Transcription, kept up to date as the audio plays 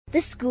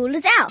The school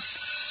is out,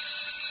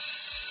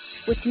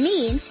 which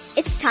means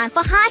it's time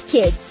for Hi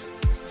Kids.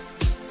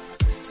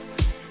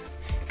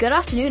 Good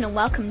afternoon and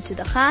welcome to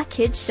the Hi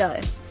Kids Show.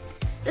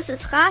 This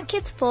is Hi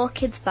Kids for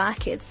Kids by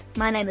Kids.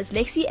 My name is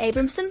Lexi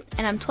Abramson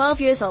and I'm 12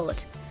 years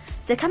old.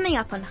 So coming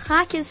up on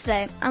Hi Kids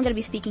today, I'm going to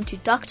be speaking to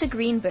Dr.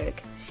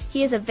 Greenberg.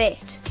 He is a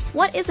vet.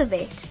 What is a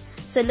vet?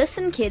 So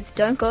listen kids,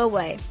 don't go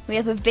away. We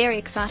have a very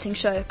exciting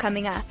show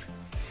coming up.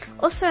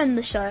 Also in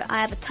the show,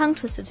 I have a tongue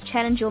twister to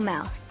challenge your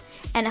mouth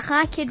and a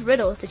Hi Kid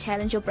riddle to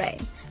challenge your brain.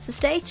 So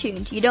stay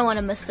tuned, you don't want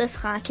to miss this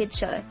Hi Kid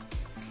show.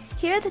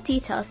 Here are the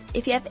details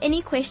if you have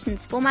any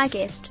questions for my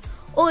guest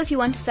or if you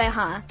want to say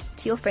hi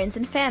to your friends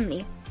and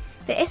family.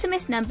 The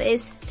SMS number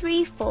is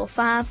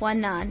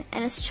 34519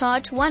 and it's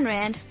charged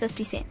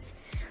R1.50.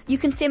 You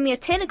can send me a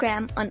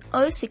telegram on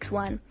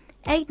 061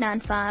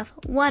 895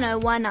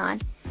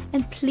 1019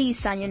 and please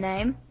sign your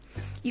name.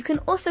 You can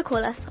also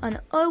call us on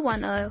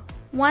 010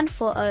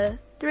 140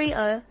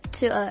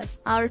 3020.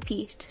 I'll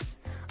repeat,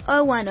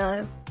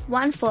 010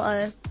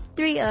 140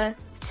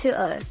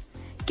 3020.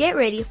 Get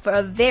ready for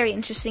a very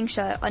interesting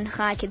show on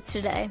Hi Kids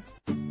today.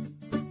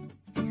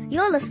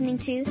 You're listening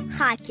to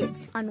Hi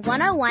Kids on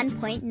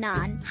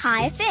 101.9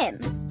 Hi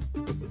FM.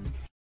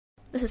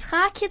 This is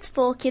Hi Kids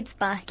for Kids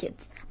by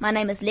Kids. My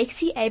name is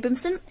Lexi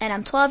Abramson and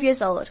I'm 12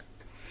 years old.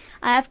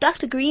 I have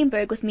Dr.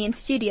 Greenberg with me in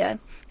studio,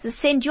 so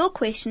send your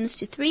questions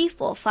to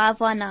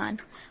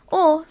 34519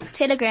 or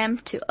telegram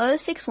to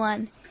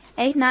 061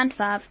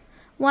 895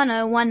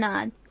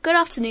 1019. Good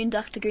afternoon,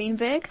 Dr.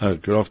 Greenberg.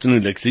 Good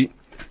afternoon, Lexi.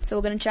 So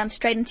we're going to jump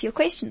straight into your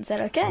questions. Is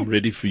that okay? I'm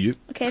ready for you.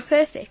 Okay,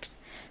 perfect.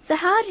 So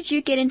how did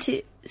you get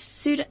into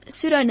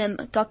pseudonym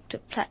Dr.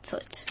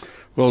 Platzhut?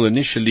 Well,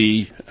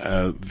 initially,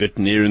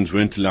 veterinarians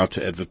weren't allowed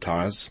to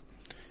advertise,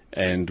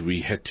 and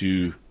we had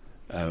to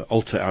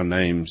alter our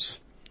names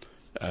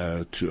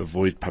to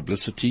avoid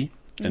publicity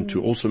and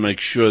to also make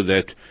sure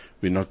that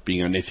we're not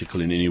being unethical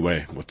in any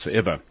way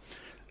whatsoever,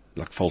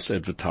 like false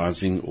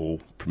advertising or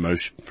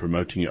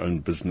promoting your own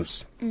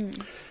business.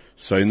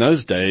 So in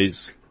those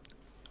days,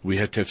 we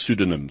had to have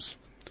pseudonyms.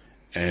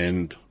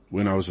 And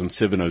when I was on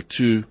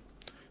 702,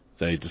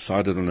 they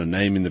decided on a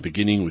name in the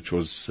beginning, which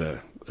was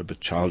a bit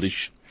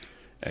childish.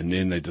 And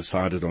then they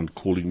decided on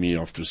calling me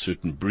after a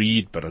certain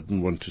breed, but I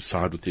didn't want to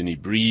side with any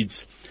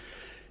breeds.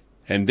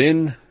 And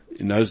then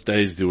in those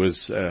days, there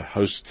was a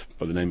host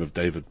by the name of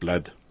David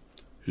Blood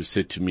who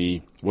said to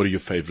me, what are your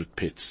favorite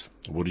pets?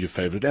 What are your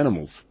favorite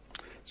animals?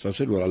 So I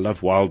said, well, I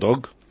love wild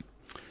dog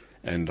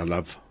and I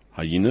love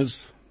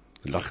hyenas,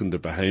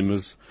 lachende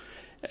behemoths.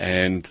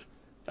 And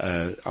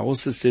I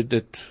also said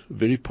that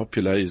very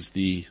popular is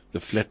the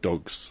flat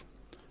dogs,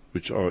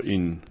 which are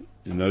in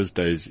those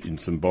days in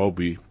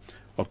Zimbabwe,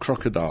 are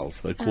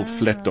crocodiles. They're called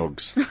flat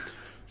dogs.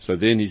 So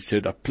then he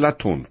said, a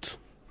plathond.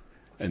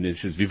 And then he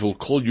says, we will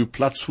call you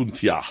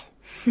Platzhund, ja.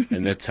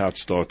 And that's how it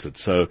started.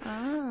 So,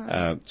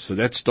 so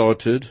that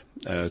started,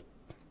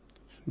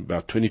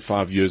 about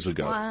 25 years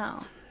ago.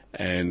 Wow.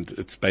 And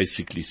it's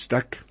basically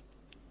stuck.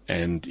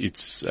 And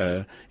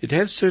it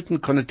has certain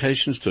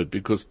connotations to it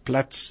because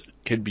Platz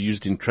can be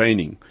used in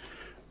training.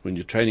 When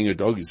you're training a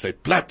dog, you say,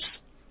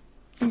 Platz.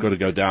 It's got to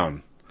go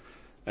down.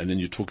 And then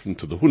you're talking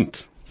to the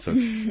Hund. So,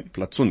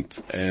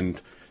 Platzhund.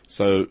 And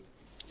so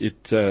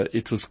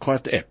it was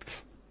quite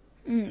apt.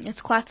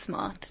 It's quite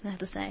smart, I have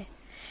to say.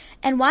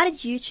 And why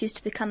did you choose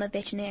to become a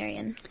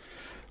veterinarian?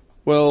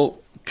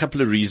 Well, a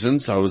couple of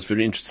reasons. I was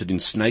very interested in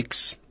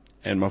snakes,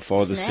 and my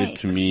father said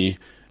to me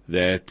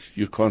that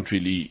you can't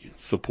really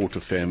support a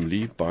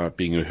family by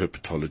being a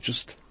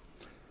herpetologist.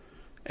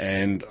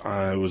 And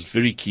I was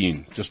very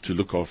keen just to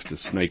look after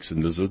snakes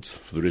and lizards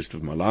for the rest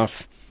of my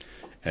life.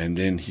 And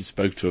then he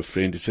spoke to a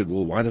friend. He said,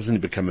 well, why doesn't he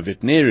become a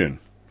veterinarian?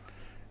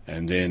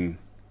 And then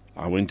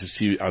I went to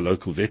see our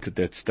local vet at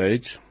that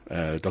stage,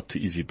 Dr.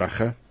 Izzy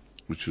Bacher,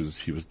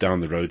 he was down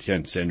the road here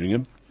in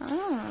Sandringham.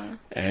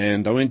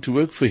 And I went to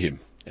work for him.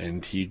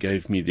 And he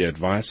gave me the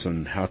advice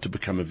on how to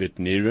become a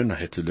veterinarian. I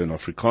had to learn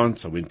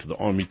Afrikaans. I went to the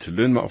army to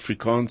learn my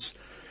Afrikaans.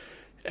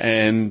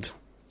 And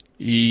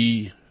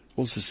he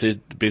also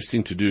said the best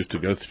thing to do is to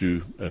go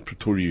through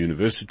Pretoria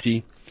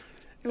University.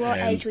 What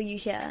age were you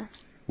here?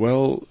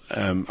 Well,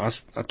 I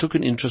took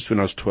an interest when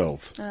I was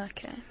 12.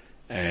 Okay.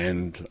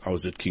 And I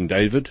was at King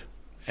David.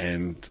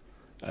 And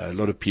a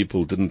lot of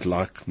people didn't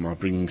like my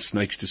bringing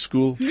snakes to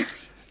school.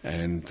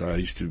 And I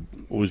used to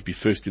always be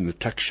first in the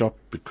tuck shop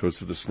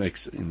because of the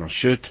snakes in my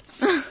shirt.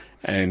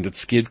 And it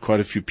scared quite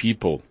a few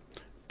people.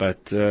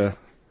 But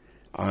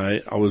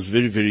I was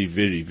very, very,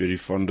 very, very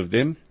fond of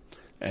them.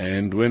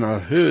 And when I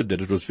heard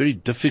that it was very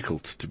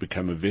difficult to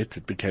become a vet,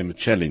 it became a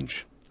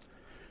challenge.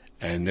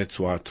 And that's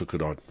why I took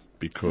it on.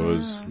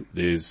 Because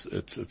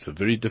it's a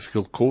very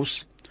difficult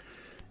course.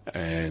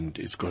 And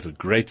it's got a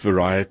great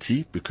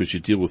variety because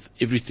you deal with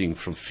everything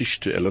from fish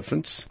to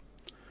elephants.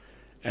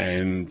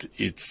 And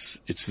it's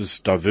this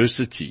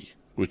diversity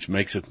which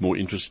makes it more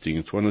interesting.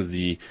 It's one of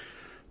the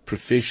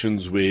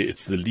professions where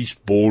it's the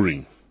least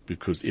boring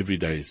because every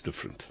day is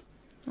different.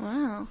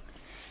 Wow.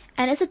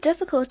 And is it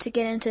difficult to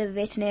get into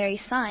veterinary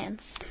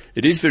science?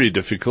 It is very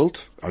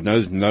difficult. I know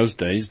that in those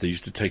days they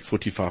used to take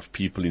 45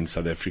 people in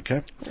South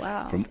Africa.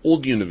 Wow. From all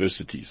the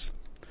universities.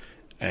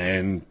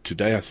 And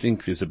today I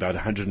think there's about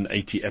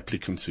 180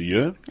 applicants a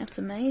year. That's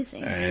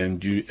amazing.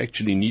 And you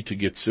actually need to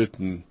get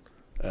certain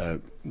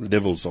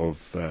levels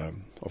of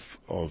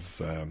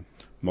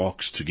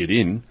marks to get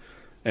in.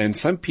 And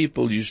some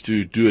people used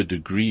to do a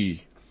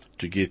degree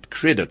to get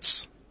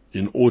credits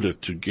in order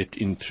to get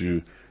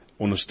into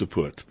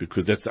Onderstepoort,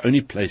 because that's the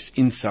only place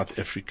in South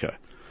Africa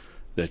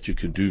that you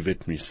can do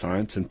veterinary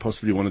science, and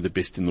possibly one of the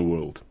best in the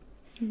world.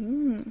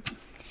 Mm.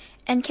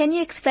 And can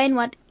you explain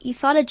what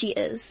ethology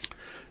is?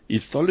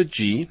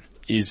 Ethology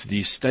is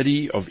the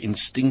study of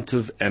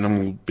instinctive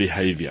animal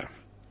behavior.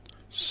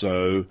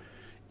 So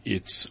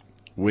it's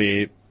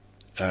where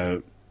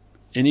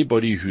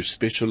anybody who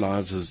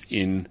specializes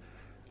in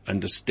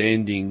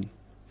understanding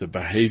the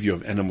behavior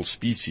of animal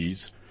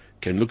species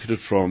can look at it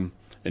from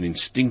an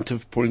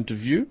instinctive point of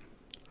view,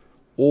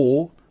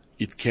 or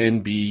it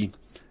can be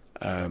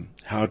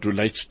how it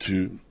relates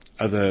to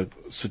other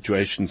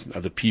situations and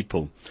other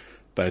people.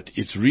 But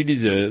it's really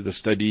the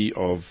study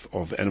of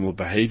animal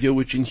behavior,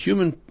 which in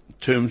human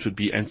terms would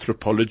be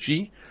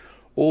anthropology,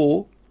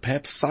 or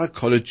perhaps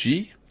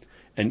psychology,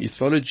 and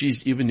ethology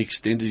is even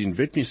extended in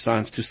veterinary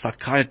science to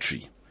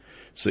psychiatry.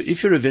 So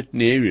if you're a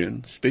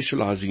veterinarian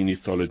specializing in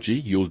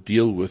ethology, you'll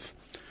deal with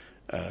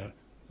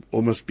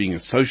almost being a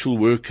social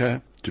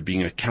worker to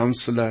being a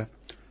counselor,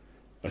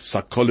 a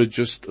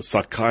psychologist, a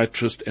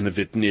psychiatrist, and a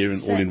veterinarian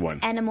So all in one.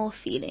 Animal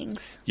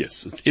feelings.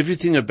 Yes, it's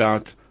everything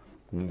about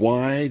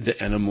why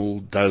the animal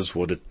does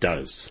what it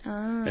does.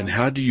 And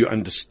how do you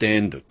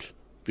understand it?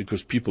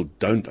 Because people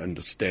don't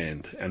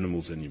understand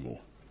animals anymore.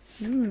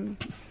 Mm.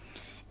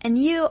 And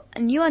you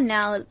are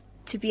now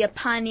to be a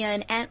pioneer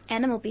in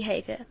animal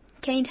behavior.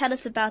 Can you tell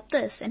us about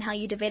this and how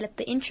you developed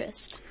the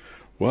interest?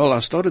 Well, I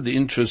started the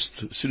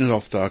interest soon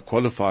after I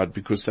qualified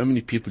because so many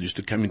people used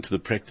to come into the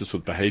practice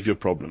with behavior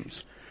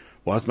problems.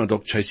 Why is my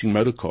dog chasing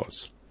motor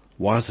cars?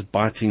 Why is it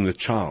biting the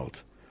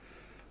child?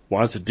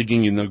 Why is it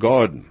digging in the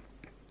garden?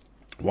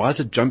 Why is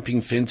it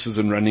jumping fences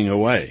and running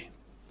away?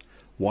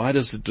 Why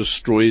does it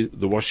destroy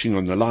the washing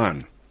on the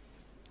line?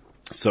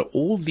 So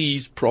all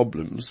these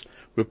problems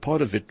were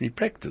part of veterinary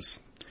practice,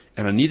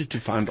 and I needed to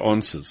find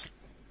answers.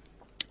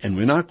 And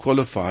when I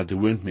qualified, there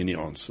weren't many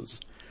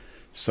answers.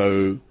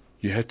 So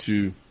you had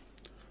to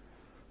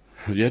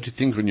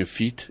think on your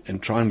feet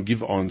and try and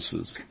give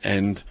answers.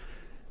 And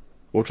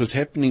what was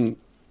happening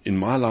in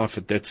my life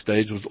at that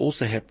stage was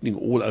also happening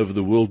all over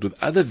the world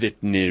with other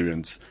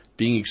veterinarians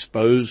being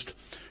exposed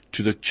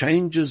to the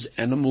changes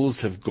animals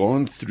have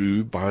gone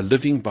through by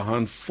living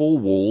behind four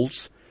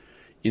walls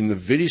in the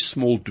very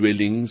small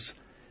dwellings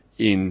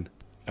in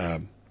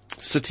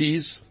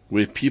cities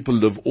where people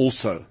live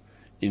also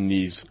in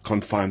these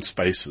confined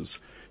spaces.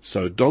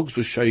 So dogs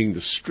were showing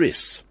the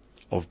stress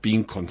of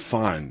being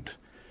confined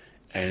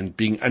and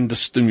being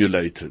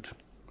understimulated,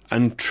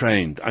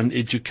 untrained,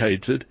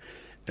 uneducated,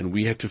 and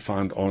we had to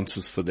find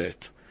answers for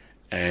that.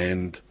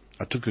 And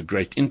I took a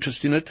great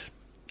interest in it,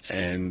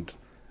 and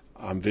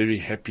I'm very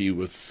happy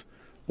with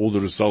all the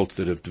results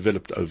that have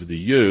developed over the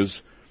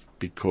years,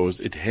 because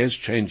it has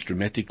changed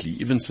dramatically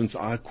even since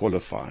I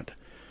qualified.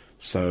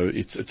 So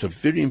it's a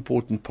very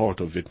important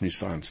part of veterinary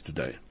science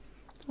today.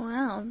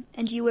 Wow.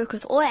 And you work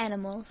with all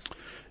animals?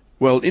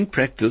 Well, in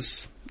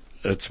practice,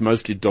 it's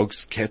mostly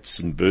dogs, cats,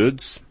 and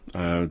birds.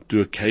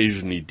 Do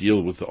occasionally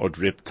deal with the odd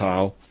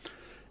reptile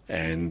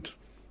and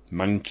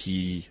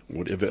monkey,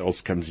 whatever else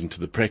comes into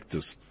the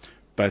practice.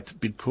 But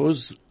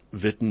because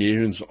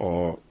veterinarians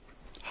are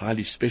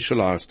highly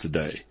specialized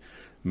today,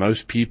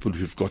 most people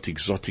who've got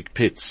exotic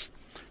pets,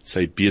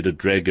 say bearded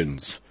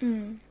dragons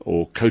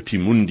or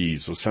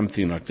cotimundis or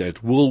something like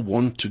that, will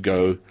want to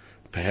go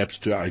perhaps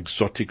to our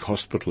exotic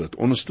hospital at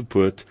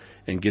Onderstepoort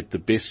and get the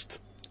best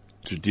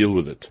to deal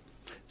with it.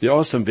 There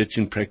are some vets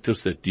in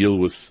practice that deal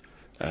with,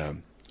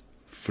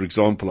 for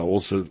example, I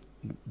also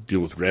deal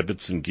with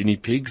rabbits and guinea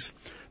pigs,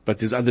 but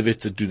there's other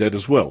vets that do that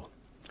as well.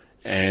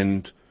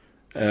 And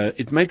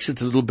it makes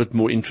it a little bit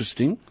more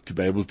interesting to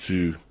be able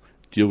to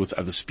deal with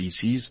other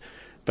species.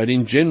 But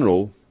in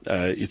general,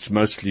 it's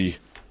mostly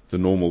the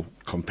normal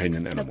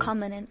companion animal. The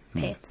common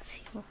pets.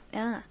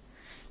 Yeah.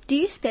 Do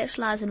you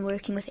specialize in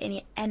working with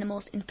any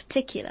animals in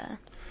particular?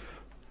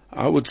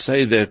 I would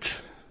say that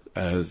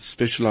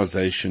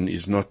specialization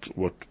is not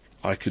what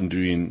I can do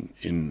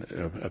in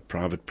a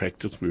private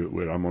practice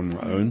where I'm on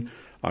my own.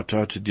 I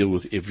try to deal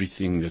with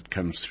everything that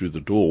comes through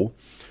the door.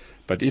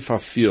 But if I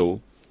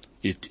feel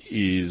it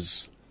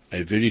is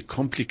a very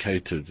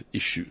complicated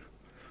issue,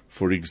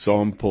 for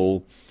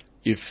example,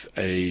 if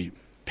a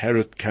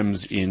parrot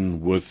comes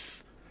in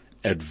with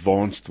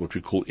advanced, what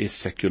we call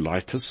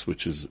S-sacculitis,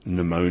 which is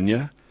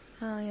pneumonia,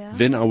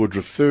 then I would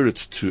refer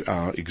it to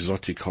our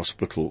exotic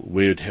hospital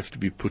where it'd have to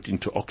be put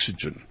into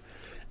oxygen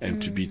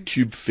and to be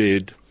tube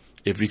fed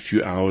every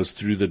few hours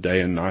through the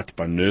day and night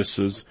by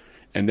nurses.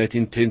 And that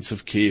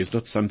intensive care is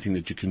not something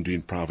that you can do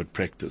in private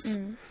practice.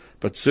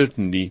 But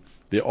certainly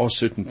there are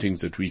certain things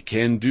that we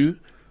can do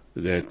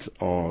that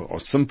are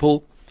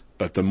simple,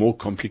 but the more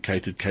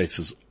complicated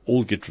cases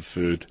all get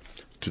referred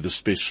to the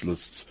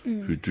specialists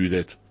who do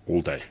that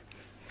all day.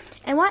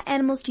 And what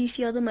animals do you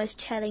feel the most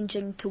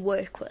challenging to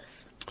work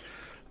with?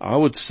 I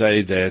would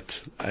say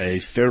that a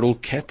feral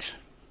cat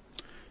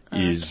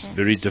is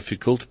very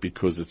difficult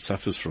because it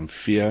suffers from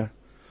fear,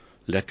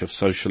 lack of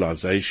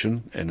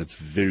socialization, and it's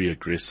very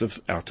aggressive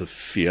out of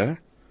fear.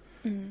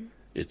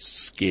 It's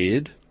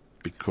scared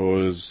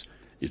because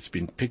it's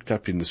been picked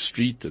up in the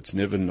street. It's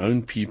never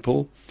known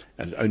people,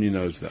 and it only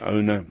knows the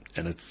owner,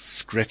 and it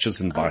scratches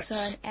and bites.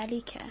 Also an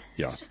alley cat.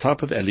 Yeah,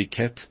 type of alley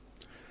cat.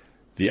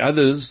 The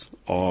others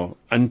are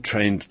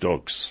untrained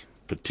dogs,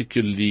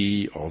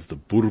 particularly of the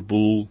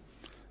Boerboel,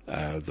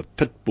 the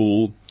pit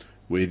bull,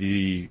 where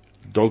the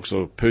dogs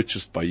are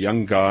purchased by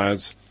young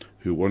guys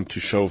who want to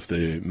show off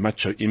their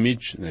macho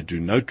image, and they do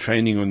no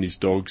training on these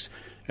dogs,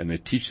 and they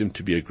teach them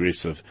to be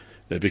aggressive.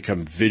 They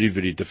become very,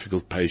 very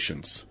difficult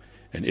patients.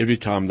 And every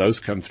time those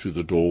come through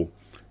the door,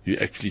 you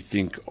actually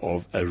think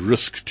of a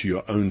risk to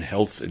your own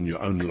health and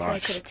your own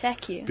life. They could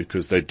attack you.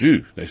 Because they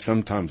do. They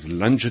sometimes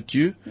lunge at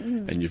you,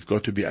 and you've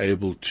got to be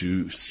able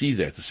to see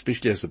that.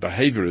 Especially as a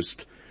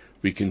behaviorist,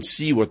 we can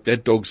see what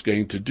that dog's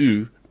going to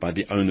do by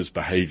the owner's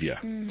behavior.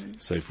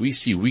 So if we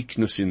see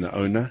weakness in the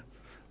owner,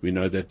 we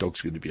know that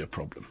dog's going to be a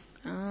problem.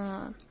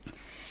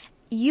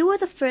 You were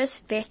the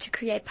first vet to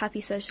create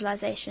puppy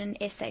socialization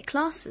in SA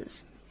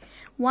classes.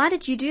 Why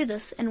did you do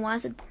this, and why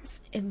is it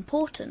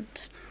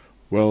important?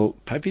 Well,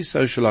 puppy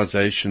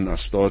socialization I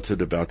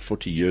started about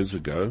 40 years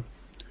ago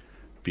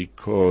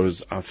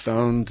because I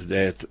found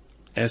that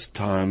as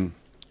time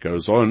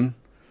goes on,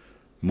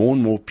 more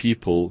and more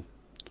people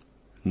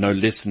know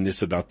less and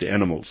less about the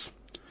animals.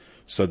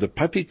 So the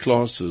puppy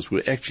classes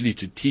were actually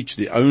to teach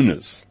the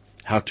owners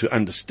how to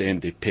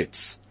understand their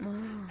pets,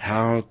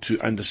 how to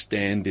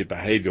understand their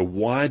behavior,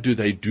 why do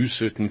they do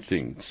certain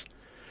things.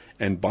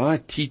 And by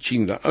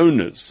teaching the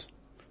owners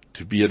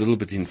to be a little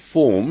bit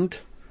informed,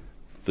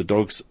 the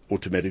dogs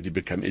automatically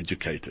become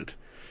educated.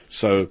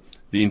 So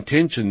the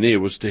intention there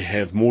was to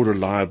have more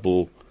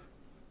reliable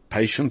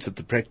patients at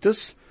the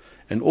practice,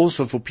 and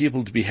also for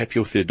people to be happy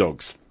with their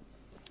dogs.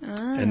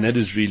 And that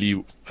is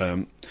really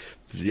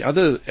the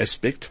other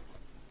aspect,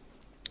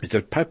 is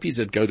that puppies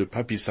that go to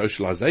puppy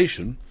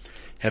socialization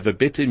have a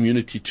better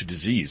immunity to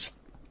disease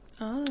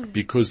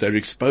because they're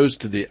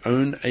exposed to their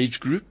own age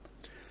group,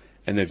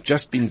 and they've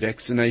just been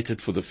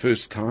vaccinated for the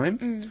first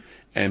time.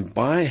 And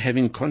by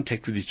having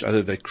contact with each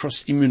other, they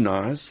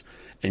cross-immunize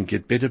and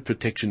get better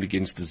protection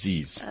against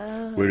disease.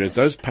 Whereas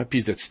those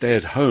puppies that stay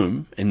at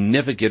home and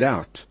never get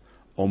out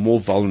are more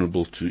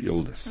vulnerable to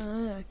illness.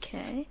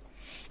 Okay.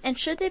 And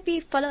should there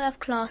be follow-up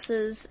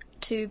classes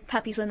to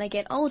puppies when they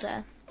get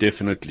older?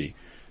 Definitely.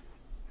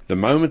 The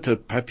moment a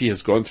puppy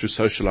has gone through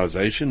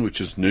socialization, which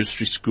is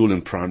nursery school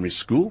and primary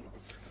school,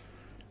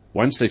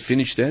 once they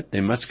finish that,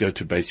 they must go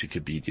to basic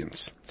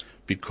obedience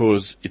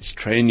because it's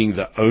training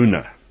the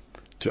owner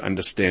to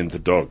understand the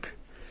dog.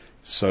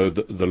 So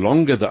the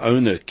longer the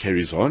owner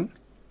carries on,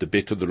 the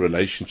better the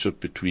relationship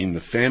between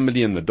the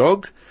family and the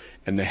dog,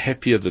 and the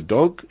happier the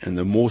dog, and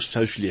the more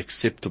socially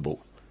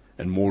acceptable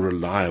and more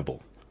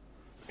reliable.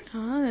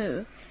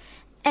 Oh.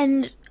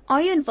 And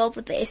are you involved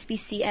with the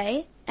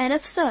SPCA? And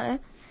if so,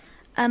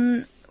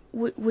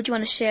 would you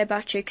want to share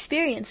about your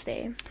experience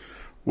there?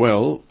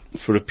 Well,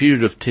 for a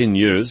period of 10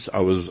 years, I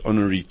was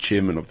honorary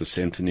chairman of the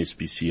Sandton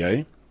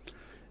SPCA,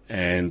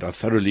 and I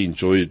thoroughly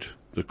enjoyed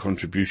the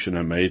contribution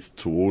I made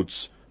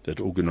towards that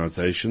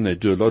organization. They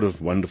do a lot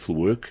of wonderful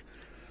work.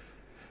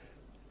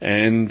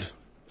 And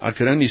I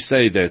can only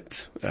say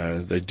that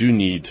they do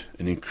need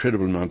an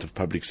incredible amount of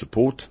public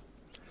support.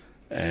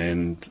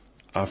 And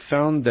I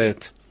found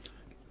that,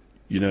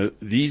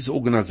 these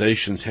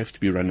organizations have to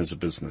be run as a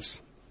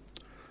business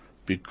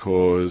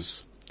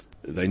because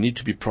they need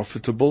to be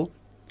profitable,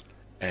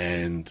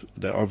 and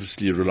they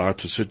obviously rely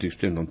to a certain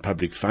extent on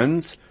public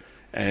funds.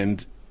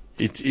 And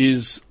it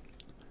is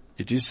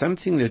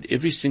something that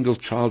every single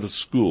child at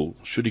school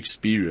should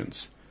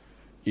experience,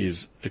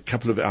 is a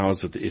couple of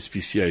hours at the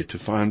SPCA to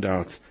find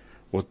out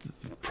what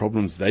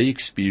problems they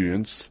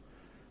experience,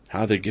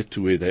 how they get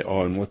to where they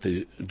are, and what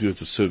they do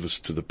as a service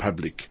to the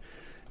public.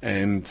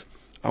 And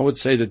I would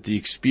say that the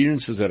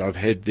experiences that I've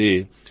had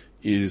there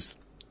is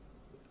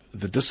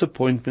the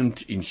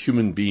disappointment in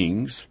human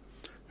beings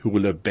who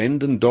will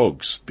abandon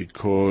dogs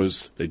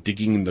because they're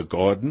digging in the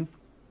garden,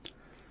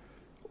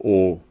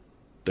 or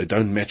they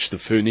don't match the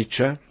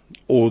furniture,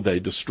 or they're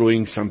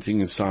destroying something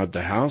inside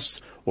the house,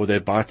 or they're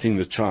biting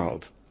the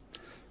child.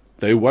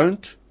 They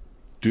won't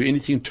do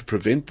anything to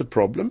prevent the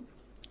problem,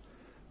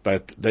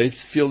 but they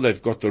feel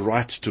they've got the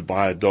right to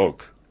buy a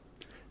dog.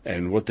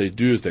 And what they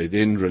do is they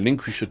then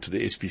relinquish it to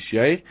the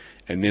SPCA,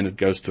 and then it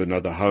goes to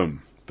another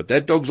home. But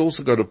that dog's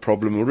also got a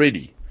problem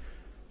already.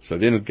 So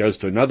then it goes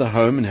to another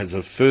home and has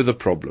a further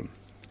problem.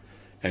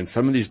 And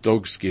some of these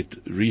dogs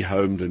get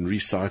rehomed and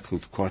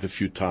recycled quite a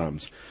few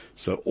times.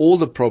 So all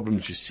the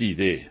problems you see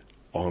there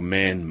are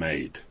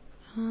man-made.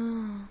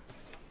 And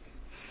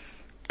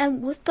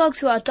And with dogs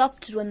who are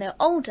adopted when they're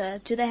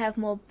older, do they have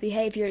more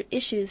behavior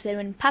issues than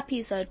when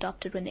puppies are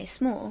adopted when they're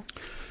small?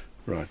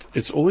 Right.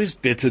 It's always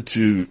better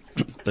to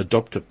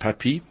adopt a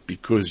puppy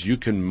because you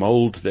can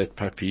mold that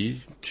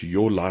puppy to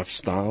your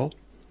lifestyle.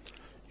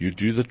 You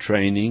do the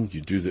training, you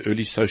do the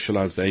early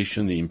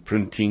socialization, the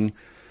imprinting,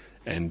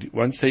 and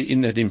once they're in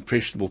that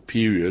impressionable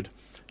period,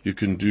 you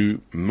can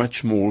do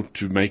much more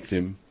to make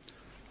them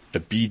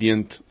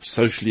obedient,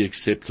 socially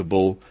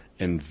acceptable,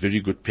 and very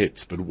good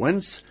pets. But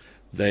once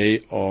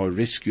they are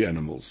rescue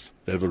animals,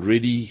 they've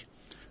already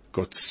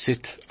got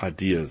set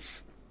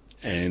ideas,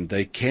 and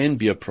they can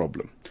be a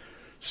problem.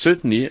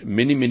 Certainly,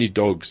 many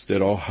dogs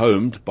that are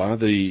homed by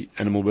the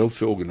animal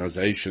welfare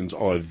organizations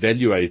are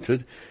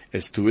evaluated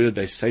as to whether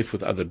they're safe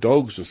with other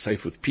dogs or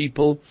safe with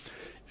people,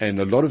 and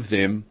a lot of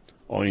them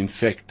are in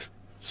fact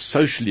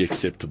socially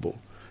acceptable,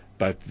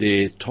 but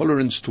their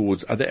tolerance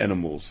towards other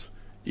animals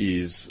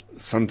is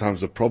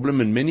sometimes a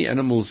problem, and many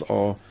animals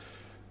are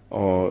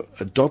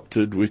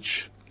adopted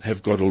which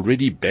have got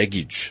already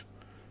baggage.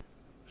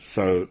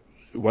 So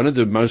one of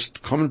the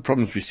most common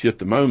problems we see at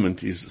the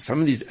moment is some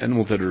of these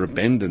animals that are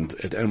abandoned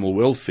at animal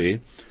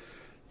welfare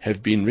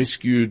have been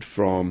rescued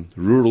from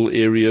rural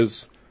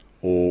areas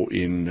or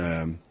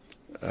in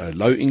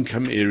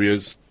low-income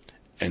areas,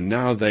 and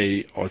now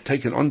they are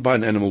taken on by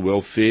an animal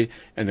welfare,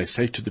 and they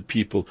say to the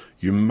people,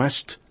 you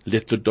must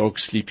let the dog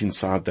sleep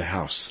inside the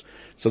house.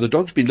 So the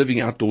dog's been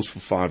living outdoors for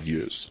 5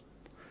 years.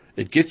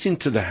 It gets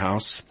into the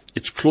house,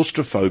 it's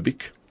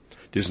claustrophobic,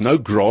 there's no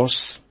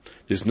grass,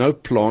 there's no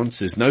plants,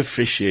 there's no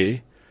fresh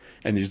air,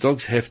 and these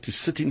dogs have to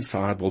sit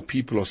inside while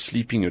people are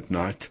sleeping at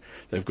night.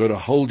 They've got to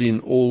hold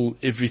in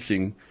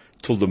everything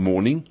till the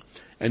morning,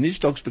 and these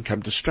dogs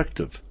become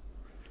destructive.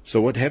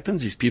 So what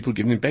happens is people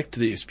give them back to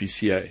the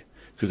SPCA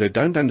because they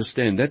don't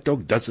understand that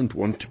dog doesn't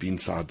want to be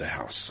inside the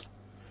house.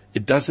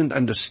 It doesn't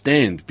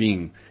understand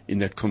being in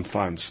that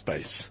confined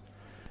space.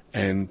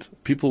 And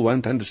people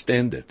won't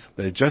understand that.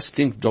 They just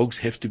think dogs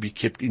have to be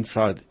kept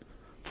inside.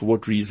 For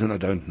what reason, I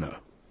don't know.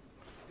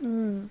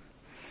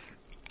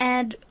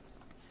 And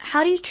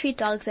how do you treat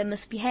dogs that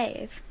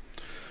misbehave?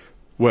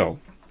 Well,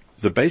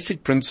 the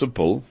basic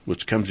principle,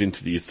 which comes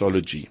into the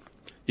ethology,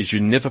 is you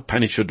never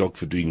punish a dog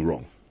for doing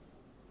wrong.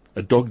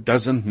 A dog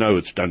doesn't know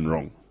it's done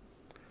wrong.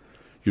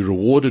 You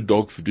reward a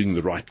dog for doing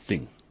the right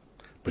thing,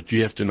 but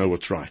you have to know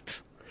what's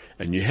right.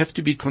 And you have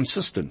to be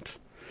consistent.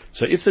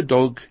 So if the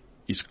dog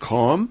is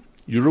calm,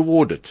 you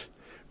reward it.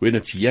 When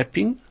it's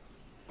yapping,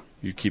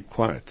 you keep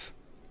quiet.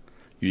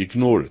 You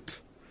ignore it.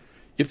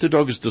 If the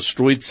dog has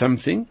destroyed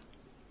something,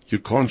 you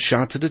can't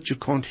shout at it, you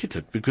can't hit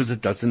it, because it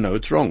doesn't know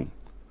it's wrong.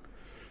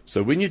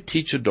 So when you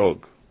teach a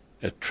dog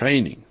at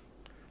training,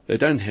 they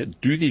don't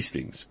do these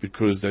things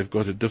because they've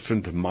got a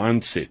different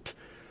mindset.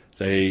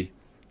 They're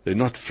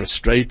not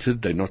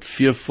frustrated, they're not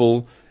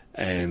fearful,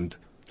 and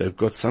they've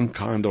got some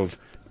kind of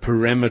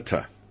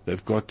parameter.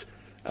 They've got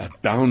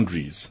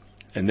boundaries,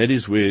 and that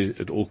is where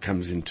it all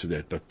comes into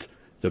that. But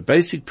the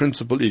basic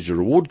principle is you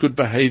reward good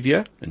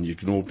behavior and you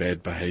ignore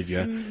bad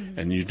behavior,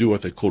 and you do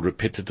what they call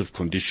repetitive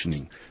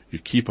conditioning. You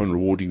keep on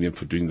rewarding them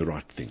for doing the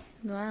right thing.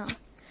 Wow.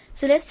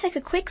 So let's take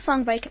a quick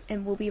song break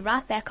and we'll be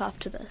right back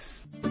after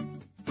this.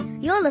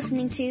 You're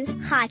listening to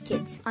Hi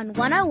Kids on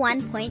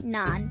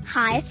 101.9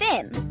 Hi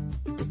FM.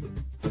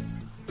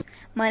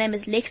 My name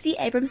is Lexi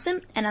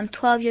Abramson and I'm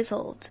 12 years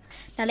old.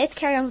 Now let's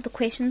carry on with the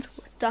questions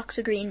with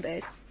Dr.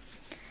 Greenberg.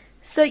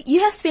 So you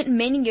have spent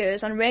many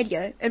years on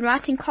radio and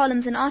writing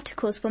columns and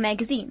articles for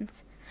magazines.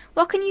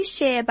 What can you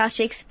share about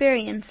your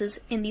experiences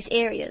in these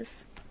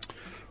areas?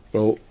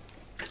 Well,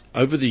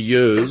 over the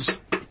years,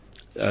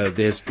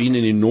 there's been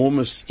an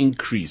enormous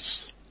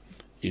increase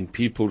in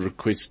people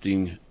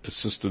requesting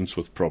assistance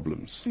with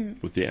problems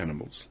with their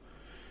animals.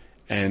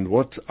 And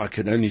what I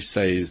can only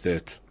say is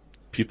that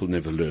people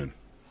never learn.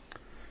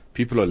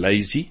 People are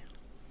lazy,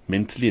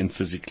 mentally and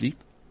physically.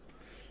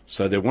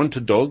 So they want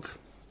a dog,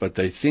 but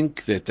they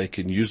think that they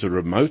can use a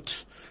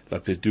remote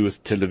like they do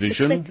with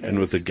television and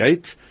with a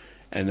gate,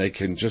 and they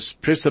can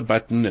just press a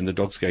button and the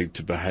dog's going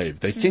to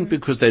behave. They think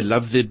because they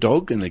love their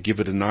dog and they give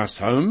it a nice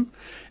home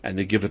and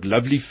they give it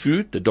lovely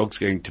food, the dog's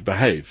going to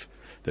behave.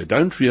 They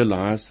don't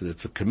realize that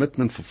it's a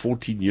commitment for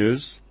 14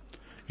 years.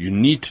 You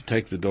need to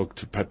take the dog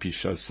to puppy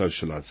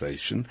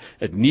socialization.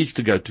 It needs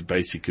to go to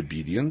basic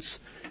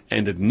obedience,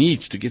 and it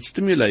needs to get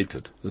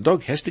stimulated. The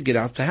dog has to get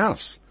out the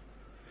house.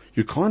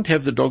 You can't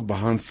have the dog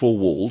behind four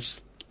walls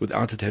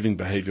without it having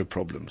behavior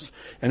problems.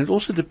 And it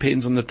also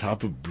depends on the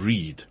type of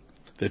breed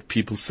that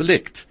people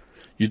select.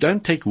 You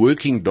don't take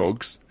working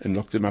dogs and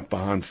lock them up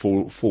behind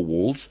four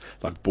walls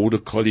like border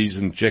collies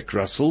and Jack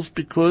Russells,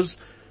 because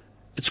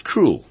it's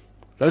cruel.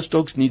 Those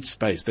dogs need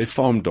space. They're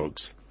farm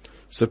dogs.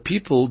 So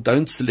people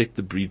don't select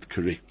the breed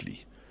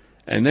correctly.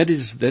 And that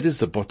is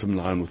the bottom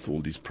line with all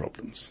these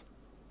problems.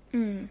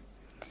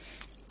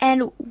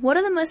 And what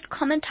are the most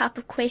common type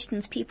of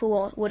questions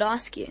people would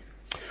ask you?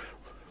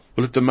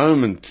 Well, at the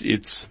moment,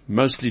 it's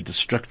mostly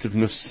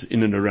destructiveness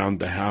in and around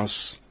the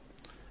house.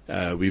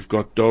 We've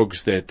got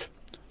dogs that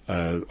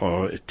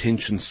are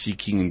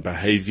attention-seeking in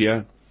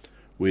behavior.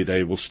 where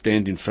they will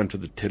stand in front of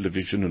the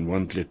television and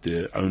won't let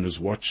their owners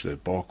watch. They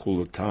bark all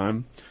the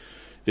time.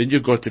 Then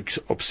you've got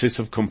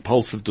obsessive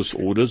compulsive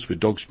disorders where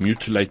dogs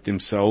mutilate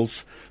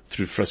themselves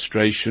through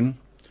frustration,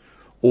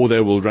 or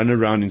they will run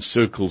around in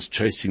circles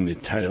chasing their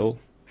tail.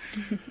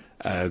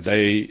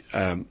 They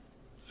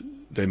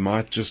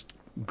might just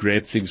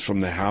grab things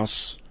from the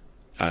house.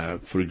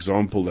 For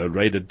example, they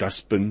raid a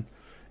dustbin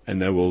and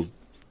they will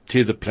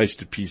tear the place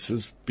to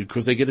pieces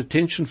because they get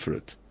attention for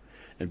it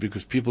and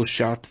because people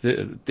shout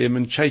at them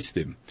and chase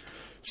them.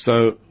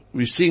 So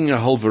we're seeing a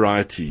whole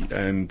variety,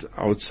 and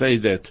I would say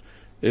that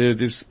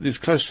there's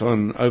close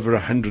on over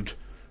 100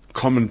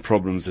 common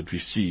problems that we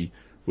see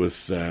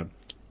with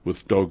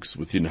dogs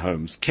within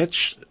homes.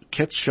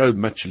 Cats show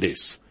much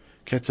less.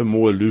 Cats are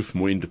more aloof,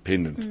 more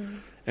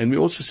independent. And we're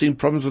also seeing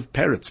problems with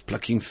parrots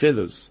plucking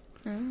feathers,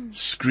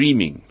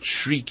 screaming,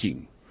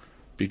 shrieking,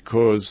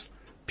 because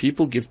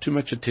people give too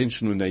much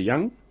attention when they're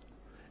young,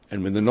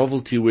 and when the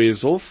novelty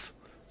wears off,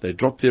 they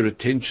drop their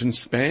attention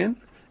span,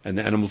 and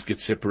the animals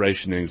get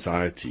separation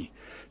anxiety.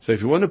 So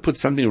if you want to put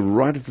something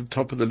right at the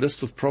top of the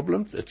list of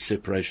problems, it's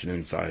separation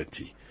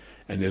anxiety.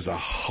 And there's a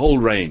whole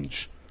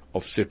range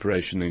of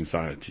separation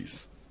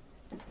anxieties.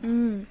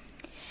 And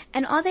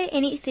are there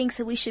any things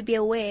that we should be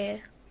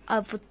aware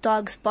of with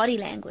dogs' body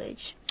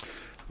language?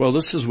 Well,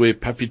 this is where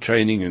puppy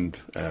training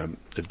and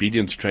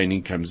obedience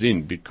training comes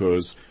in,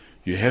 because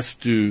you have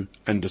to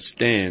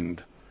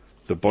understand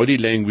the body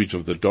language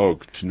of the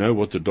dog to know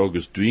what the dog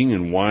is doing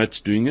and why it's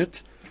doing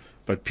it.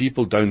 But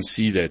people don't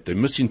see that. They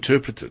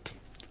misinterpret it.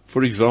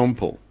 For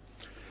example,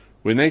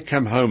 when they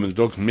come home and the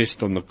dog's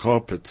messed on the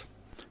carpet,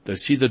 they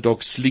see the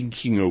dog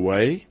slinking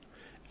away,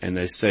 and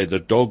they say the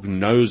dog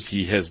knows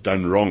he has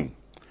done wrong.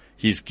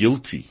 He's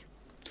guilty.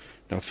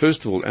 Now,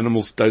 first of all,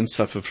 animals don't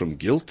suffer from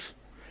guilt,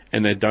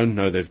 and they don't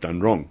know they've done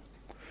wrong.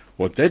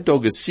 What that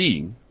dog is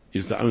seeing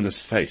is the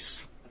owner's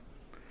face,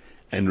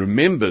 and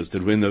remembers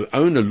that when the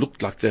owner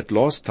looked like that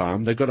last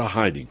time, they got a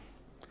hiding.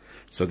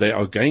 So they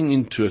are going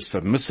into a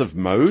submissive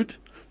mode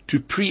to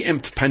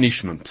preempt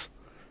punishment.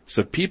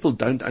 So people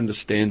don't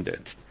understand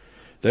that.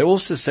 They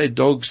also say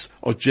dogs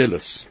are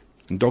jealous,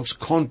 and dogs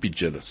can't be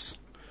jealous.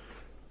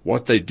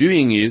 What they're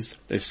doing is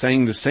they're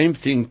saying the same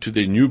thing to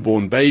their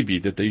newborn baby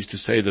that they used to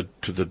say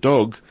to the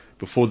dog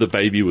before the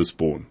baby was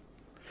born.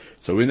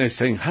 So when they're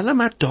saying, "Hello,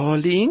 my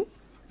darling,"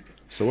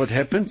 so what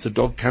happens? The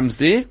dog comes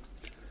there,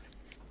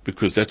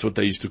 because that's what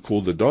they used to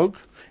call the dog,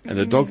 and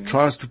the dog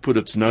tries to put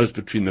its nose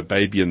between the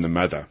baby and the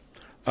mother.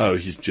 Oh,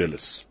 he's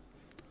jealous.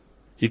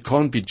 He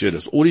can't be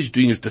jealous. All he's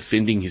doing is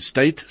defending his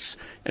status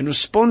and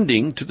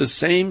responding to the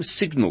same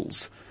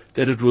signals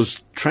that it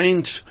was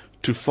trained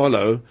to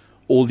follow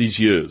all these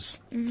years.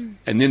 And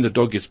then the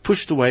dog gets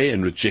pushed away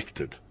and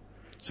rejected.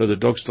 So the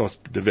dog starts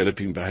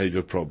developing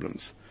behavior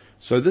problems.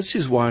 So this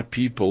is why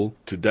people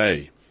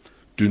today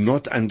do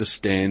not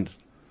understand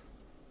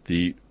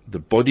the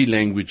body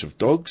language of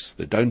dogs.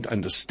 They don't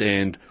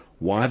understand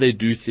why they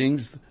do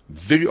things.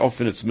 Very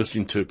often it's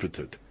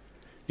misinterpreted.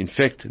 In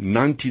fact,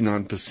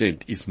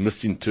 99% is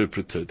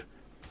misinterpreted.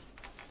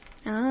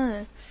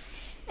 Oh.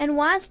 And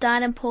why is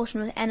diet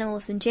important with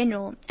animals in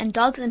general, and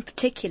dogs in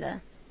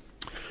particular?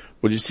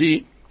 Well, you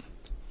see,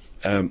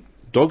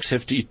 dogs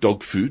have to eat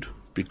dog food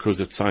because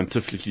it's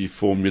scientifically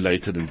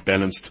formulated and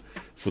balanced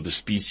for the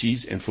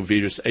species and for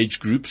various age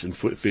groups and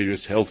for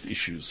various health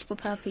issues. For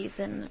puppies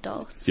and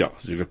adults. Yeah,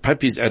 so you've got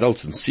puppies,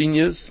 adults, and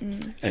seniors,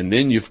 and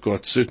then you've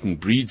got certain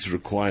breeds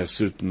require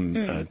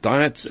certain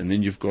diets, and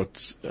then you've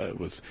got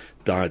with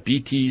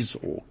diabetes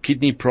or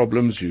kidney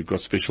problems, you've got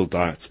special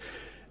diets.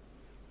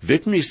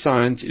 Veterinary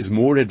science is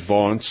more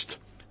advanced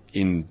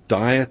in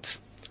diet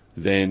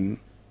than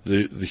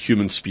the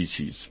human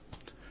species.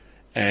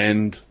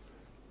 And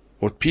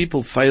what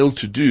people fail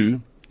to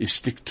do is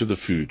stick to the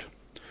food,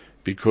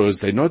 because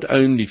they're not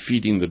only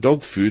feeding the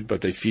dog food,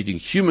 but they're feeding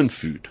human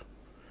food.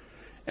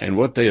 And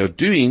what they are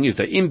doing is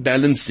they're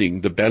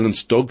imbalancing the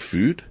balanced dog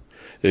food.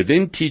 They're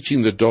then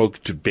teaching the dog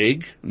to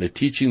beg, and they're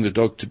teaching the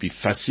dog to be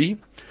fussy,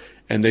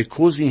 and they're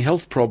causing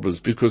health problems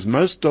because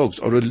most dogs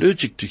are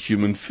allergic to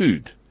human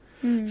food.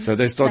 So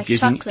they start like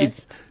getting chocolate.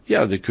 it.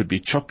 Yeah, there could be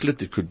chocolate,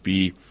 there could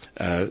be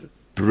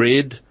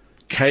bread,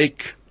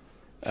 cake,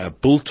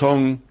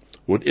 biltong,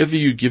 whatever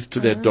you give to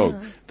that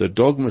dog. The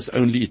dog must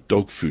only eat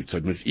dog food. So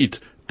it must eat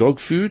dog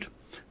food,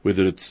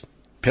 whether it's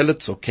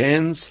pellets or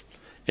cans,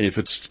 and if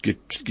it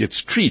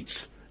gets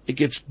treats, it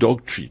gets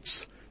dog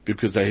treats,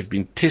 because they have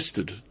been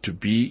tested to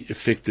be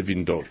effective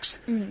in dogs.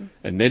 And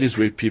that is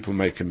where people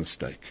make a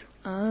mistake.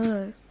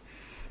 Oh.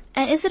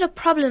 And is it a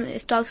problem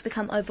if dogs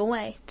become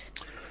overweight?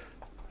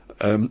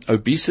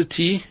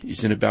 Obesity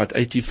is in about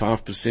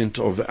 85%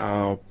 of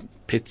our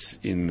pets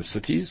in the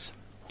cities,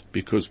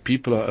 because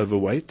people are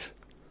overweight.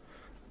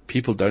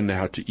 People don't know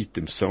how to eat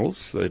themselves,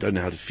 so they don't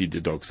know how to feed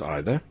their dogs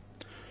either.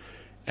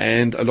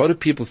 And a lot of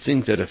people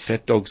think that a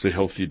fat dog's a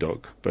healthy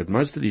dog, but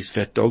most of these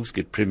fat dogs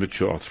get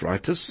premature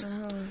arthritis.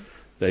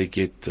 They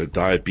get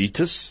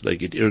diabetes, they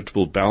get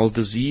irritable bowel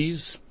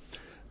disease,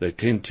 they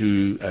tend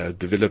to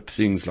develop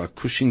things like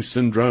Cushing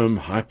syndrome,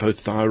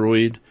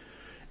 hypothyroid,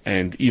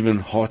 and even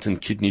heart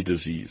and kidney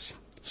disease.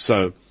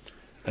 So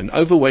an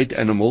overweight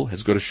animal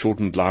has got a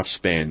shortened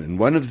lifespan. And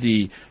one of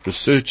the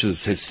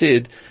researchers has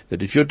said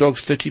that if your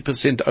dog's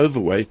 30%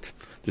 overweight,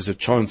 there's a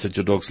chance that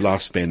your dog's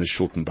lifespan is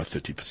shortened by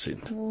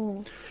 30%.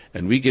 Ooh.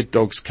 And we get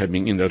dogs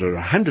coming in that are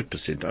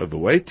 100%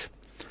 overweight.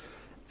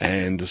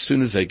 And as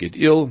soon as they get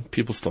ill,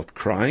 people start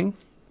crying.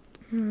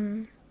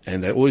 And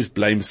they always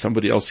blame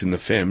somebody else in the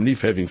family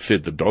for having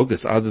fed the dog.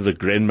 It's either the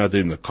grandmother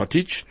in the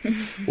cottage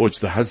or it's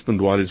the husband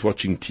while he's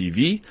watching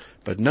TV.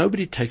 But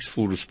nobody takes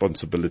full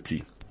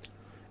responsibility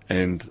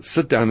and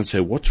sit down and say,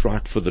 what's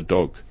right for the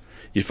dog?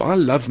 If I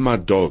love my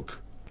dog,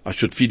 I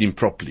should feed him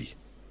properly.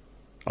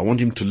 I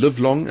want him to live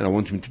long and I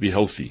want him to be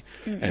healthy.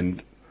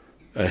 And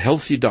a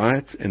healthy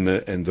diet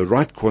and the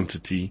right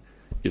quantity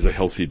is a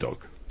healthy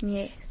dog.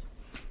 Yes.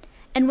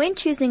 And when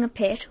choosing a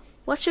pet,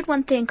 what should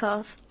one think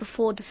of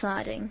before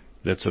deciding?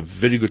 That's a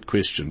very good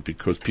question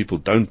because people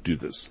don't do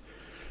this.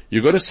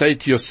 You've got to say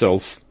to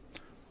yourself,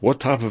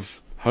 what type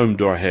of home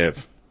do I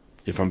have?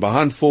 If I'm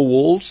behind four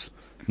walls,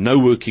 no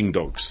working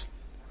dogs.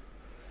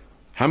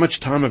 How much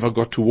time have I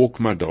got to walk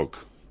my dog?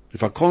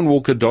 If I can't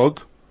walk a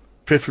dog,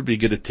 preferably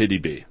get a teddy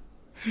bear.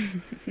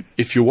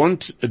 If you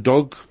want a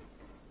dog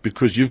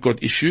because you've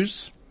got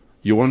issues,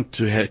 you want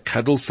to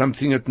cuddle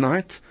something at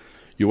night,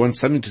 you want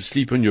something to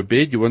sleep on your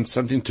bed, you want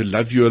something to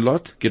love you a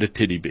lot, get a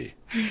teddy bear.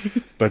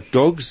 But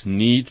dogs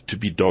need to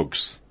be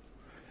dogs.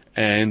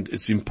 And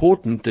it's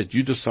important that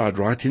you decide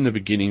right in the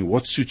beginning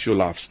what suits your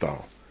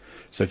lifestyle.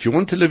 So if you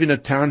want to live in a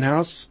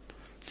townhouse,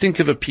 think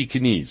of a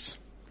Pekingese.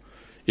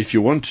 If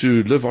you want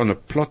to live on a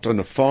plot on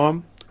a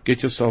farm,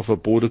 get yourself a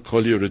Border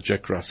Collie or a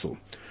Jack Russell.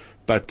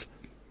 But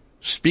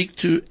speak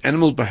to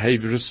animal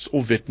behaviorists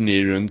or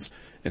veterinarians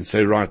and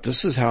say, right,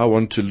 this is how I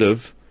want to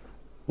live.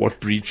 What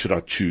breed should I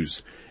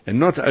choose? And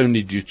not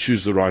only do you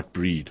choose the right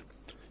breed,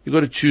 you've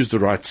got to choose the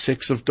right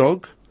sex of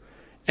dog,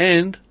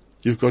 and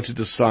you've got to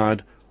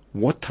decide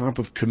what type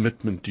of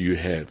commitment do you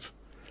have.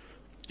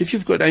 If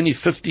you've got only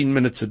 15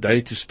 minutes a day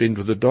to spend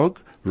with a dog,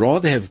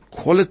 rather have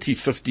quality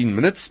 15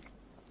 minutes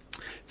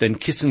than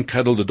kiss and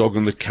cuddle the dog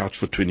on the couch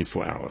for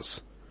 24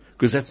 hours.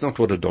 Because that's not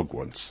what a dog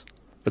wants.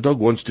 A dog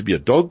wants to be a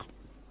dog.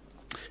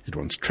 It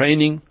wants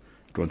training.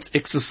 It wants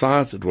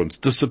exercise. It wants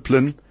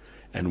discipline.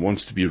 And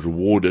wants to be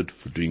rewarded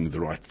for doing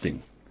the right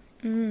thing.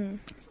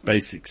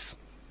 Basics.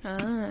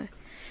 Oh.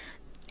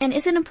 And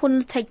is it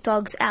important to take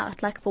dogs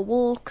out, like for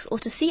walks or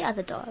to see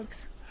other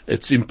dogs?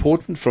 It's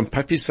important from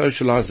puppy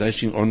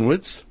socialization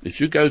onwards. If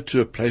you go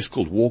to a place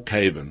called Walk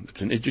Haven,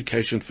 it's an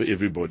education for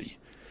everybody.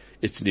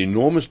 It's an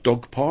enormous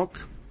dog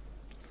park.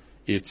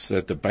 It's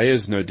at the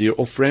Bayers Nadir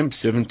off-ramp,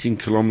 17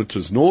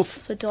 kilometers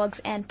north. So dogs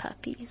and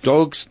puppies.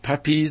 Dogs,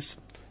 puppies,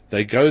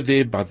 they go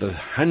there by the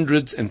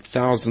hundreds and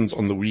thousands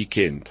on the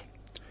weekend.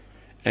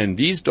 And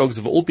these dogs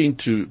have all been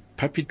to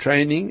puppy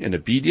training and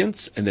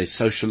obedience, and they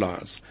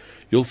socialize.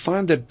 You'll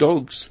find that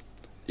dogs,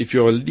 if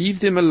you leave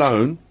them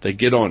alone, they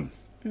get on.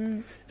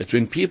 It's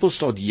when people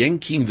start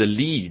yanking the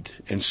lead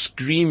and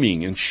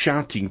screaming and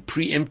shouting,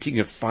 preempting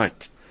a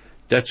fight,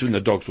 that's when the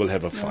dogs will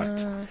have a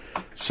fight.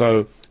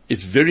 So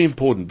it's very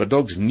important. But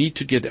dogs need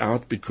to get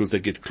out because they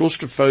get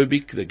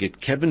claustrophobic, they get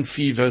cabin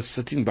fever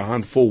sitting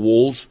behind four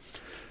walls.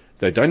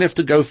 They don't have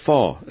to go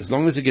far. As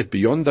long as they get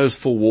beyond those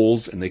four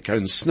walls and they go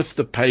and sniff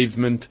the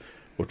pavement,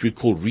 what we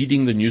call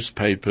reading the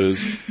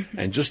newspapers,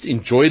 and just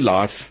enjoy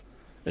life,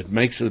 it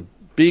makes a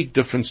big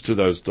difference to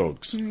those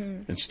dogs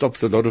and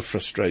stops a lot of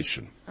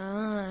frustration.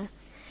 Ah.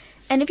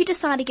 And if you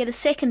decide to get a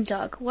second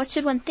dog, what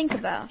should one think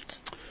about?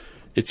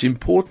 It's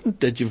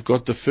important that you've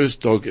got the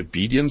first dog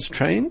obedience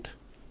trained,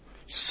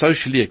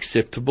 socially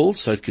acceptable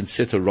so it can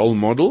set a role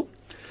model,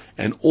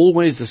 and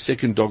always the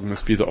second dog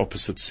must be the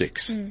opposite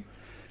sex.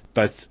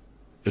 But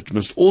it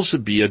must also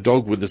be a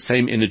dog with the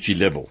same energy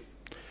level.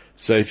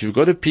 So if you've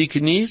got a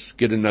Pekingese,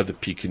 get another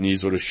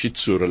Pekingese or a Shih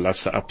Tzu or a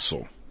Lhasa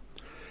Apso.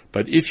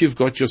 But if you've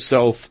got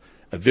yourself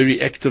a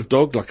very active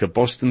dog like a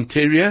Boston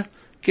Terrier,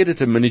 get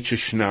it a miniature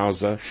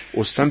Schnauzer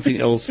or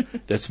something else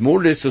that's more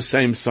or less the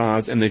same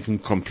size and they can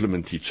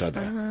complement each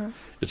other.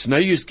 It's no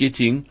use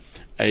getting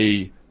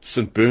a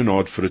St.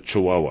 Bernard for a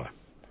Chihuahua.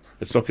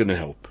 It's not going to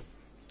help.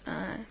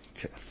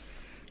 Okay.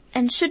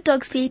 And should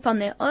dogs sleep on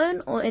their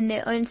own or in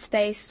their own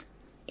space,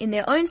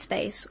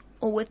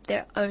 or with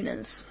their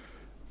owners?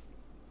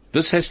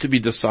 This has to be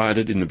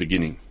decided in the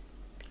beginning.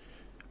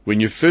 When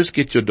you first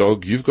get your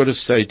dog, you've got to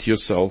say to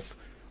yourself,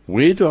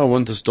 where do I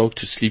want this dog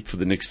to sleep for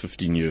the next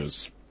 15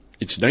 years?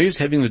 It's no use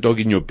having the dog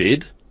in your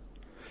bed,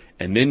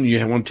 and then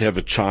you want to have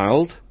a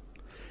child,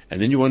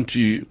 and then you want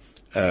to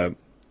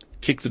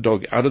kick the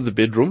dog out of the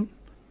bedroom,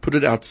 put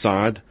it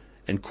outside,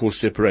 and cause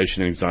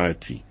separation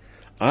anxiety.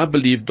 I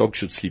believe dogs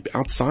should sleep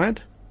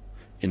outside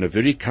in a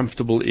very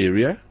comfortable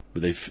area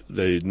where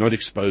they're not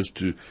exposed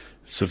to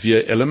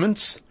severe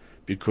elements,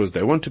 because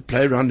they want to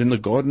play around in the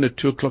garden at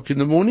 2 o'clock in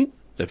the morning.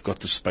 They've got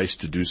the space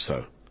to do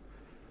so.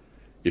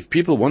 If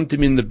people want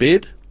them in the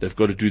bed, they've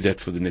got to do that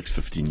for the next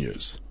 15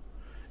 years.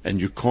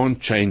 And you can't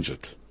change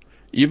it.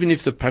 Even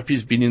if the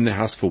puppy's been in the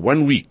house for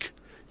 1 week,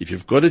 if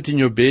you've got it in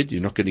your bed,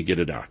 you're not going to get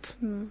it out.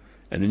 And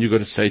then you've got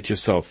to say to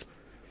yourself,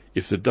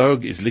 if the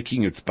dog is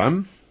licking its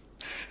bum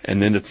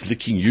and then it's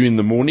licking you in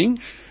the morning,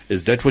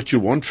 is that what you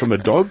want from a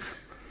dog?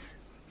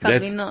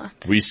 Probably not.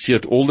 We see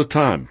it all the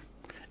time.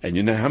 And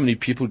you know how many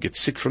people get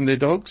sick from their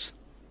dogs?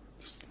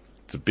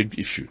 It's a big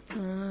issue.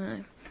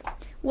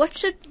 What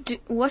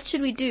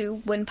should we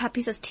do when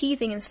puppies are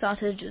teething and start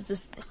to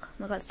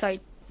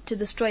to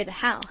destroy the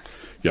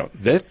house? Yeah,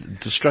 that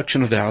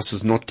destruction of the house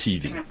is not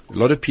teething. A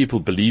lot of people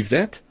believe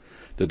that.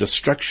 The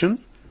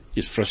destruction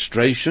is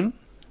frustration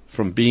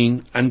from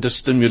being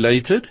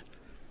understimulated,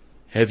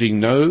 having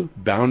no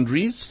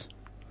boundaries,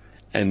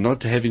 and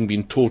not having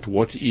been taught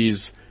what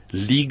is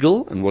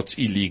legal and what's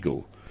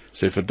illegal.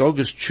 So if a dog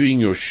is chewing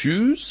your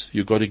shoes,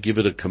 you've got to give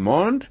it a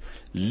command,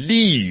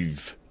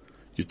 leave.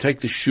 You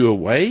take the shoe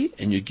away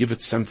and you give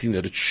it something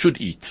that it should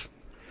eat.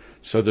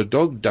 So the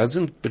dog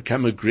doesn't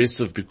become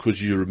aggressive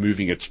because you're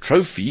removing its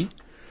trophy.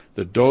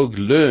 The dog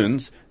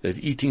learns that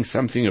eating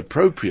something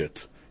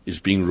appropriate is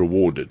being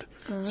rewarded.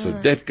 So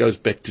that goes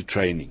back to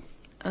training.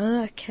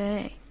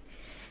 Okay.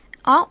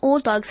 Are all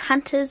dogs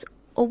hunters,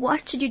 or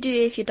what should you do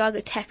if your dog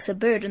attacks a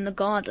bird in the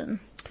garden?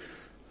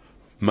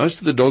 Most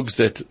of the dogs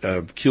that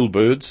kill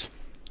birds,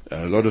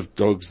 a lot of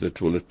dogs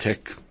that will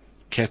attack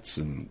cats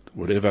and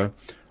whatever,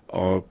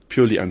 are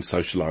purely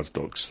unsocialized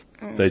dogs.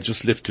 They're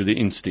just left to their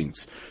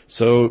instincts.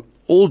 So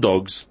all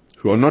dogs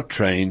who are not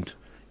trained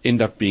end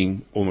up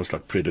being almost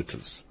like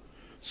predators.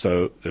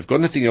 So they've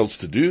got nothing else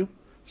to do.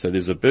 So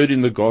there's a bird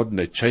in the garden,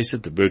 they chase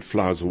it, the bird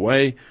flies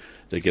away,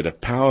 they get a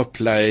power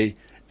play,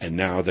 and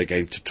now they're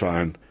going to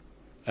try and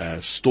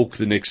stalk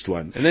the next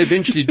one. And they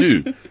eventually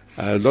do.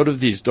 A lot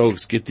of these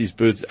dogs get these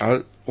birds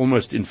out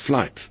almost in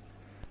flight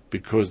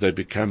because they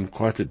become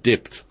quite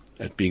adept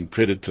at being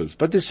predators.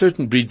 But there's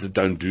certain breeds that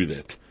don't do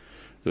that,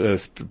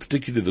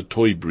 particularly the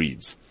toy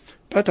breeds.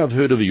 But I've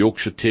heard of a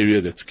Yorkshire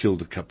Terrier that's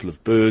killed a couple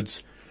of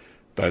birds.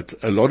 But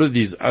a lot of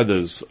these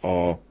others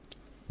are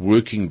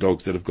working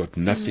dogs that have got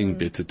nothing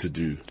better to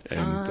do.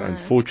 And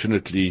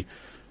unfortunately,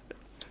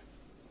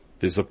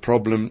 there's a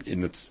problem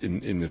in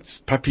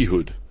its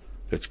puppyhood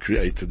that's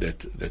created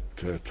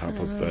that type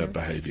of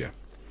behavior.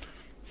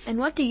 And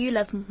what do you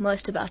love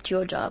most about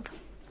your job?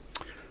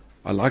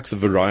 I like the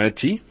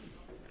variety,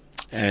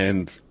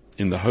 and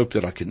in the hope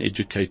that I can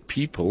educate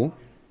people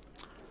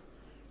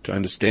to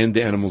understand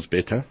the animals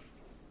better,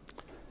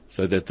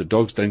 so that the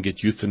dogs don't get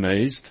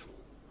euthanized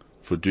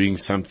for doing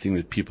something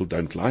that people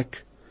don't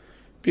like.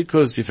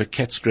 Because if a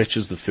cat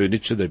scratches the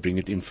furniture, they bring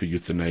it in for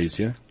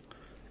euthanasia,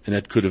 and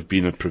that could have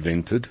been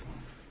prevented.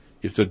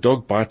 If the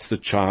dog bites the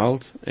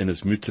child and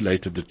has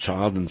mutilated the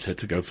child and has had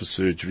to go for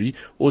surgery,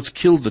 or it's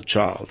killed the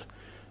child,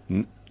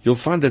 you'll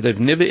find that they've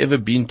never ever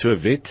been to a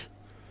vet.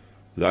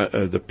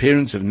 The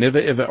parents have never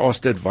ever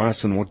asked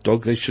advice on what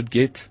dog they should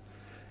get.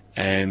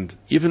 And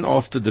even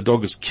after the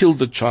dog has killed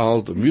the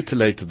child or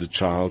mutilated the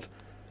child,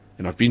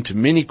 and I've been to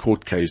many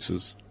court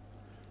cases,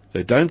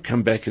 they don't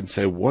come back and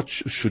say, what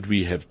should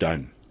we have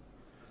done?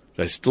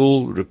 They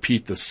still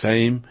repeat the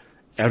same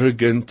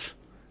arrogant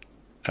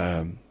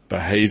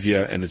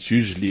behavior, and it's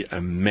usually a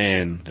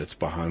man that's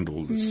behind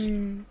all this.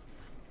 And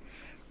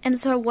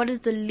so what is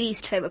the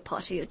least favorite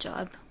part of your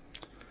job?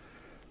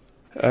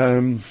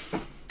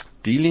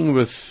 Dealing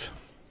with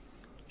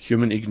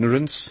human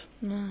ignorance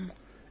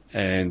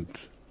and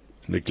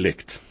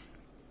neglect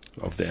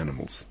of the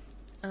animals.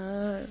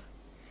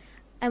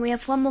 And we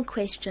have one more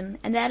question,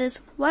 and that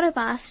is, what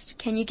advice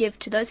can you give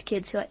to those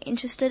kids who are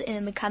interested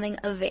in becoming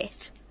a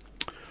vet?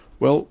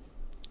 Well,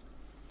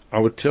 I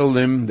would tell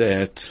them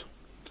that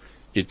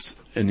it's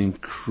an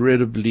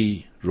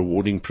incredibly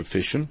rewarding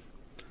profession.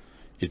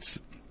 It's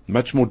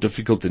much more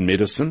difficult than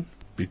medicine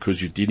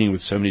because you're dealing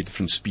with so many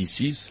different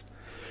species.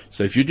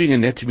 So if you're doing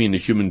anatomy in a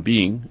human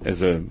being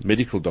as a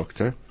medical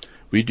doctor,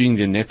 we're doing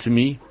the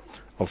anatomy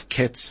of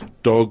cats,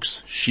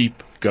 dogs,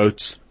 sheep,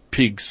 goats,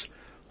 pigs,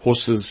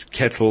 horses,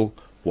 cattle,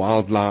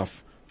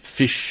 wildlife,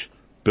 fish,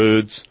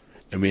 birds,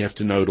 and we have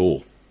to know it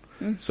all.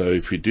 So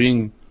if we're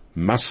doing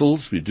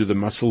muscles, we do the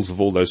muscles of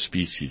all those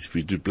species. If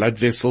we do blood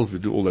vessels, we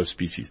do all those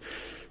species.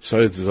 So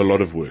there's a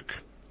lot of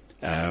work.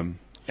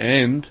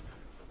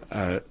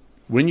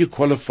 When you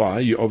qualify,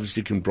 you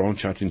obviously can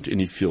branch out into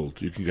any field.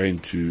 You can go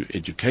into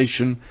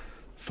education,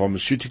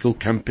 pharmaceutical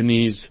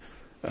companies,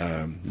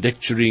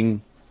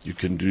 lecturing. You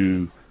can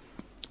do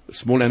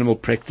small animal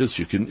practice.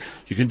 You can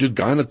do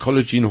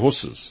gynecology in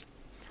horses.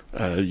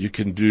 You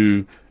can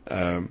do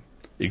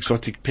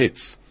exotic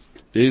pets.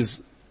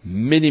 There's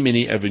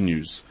many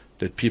avenues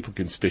that people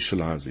can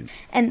specialize in.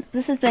 And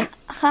this has been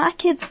Hi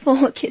Kids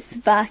for Kids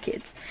by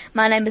Kids.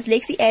 My name is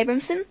Lexi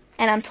Abramson,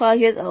 and I'm 12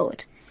 years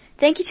old.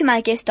 Thank you to my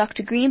guest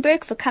Dr.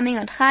 Greenberg for coming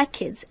on Hi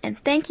Kids, and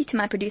thank you to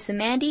my producer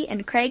Mandy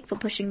and Craig for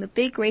pushing the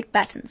big red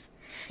buttons.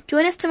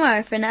 Join us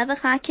tomorrow for another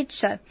Hi Kids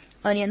show,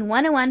 only on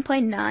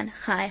 101.9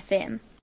 Hi FM.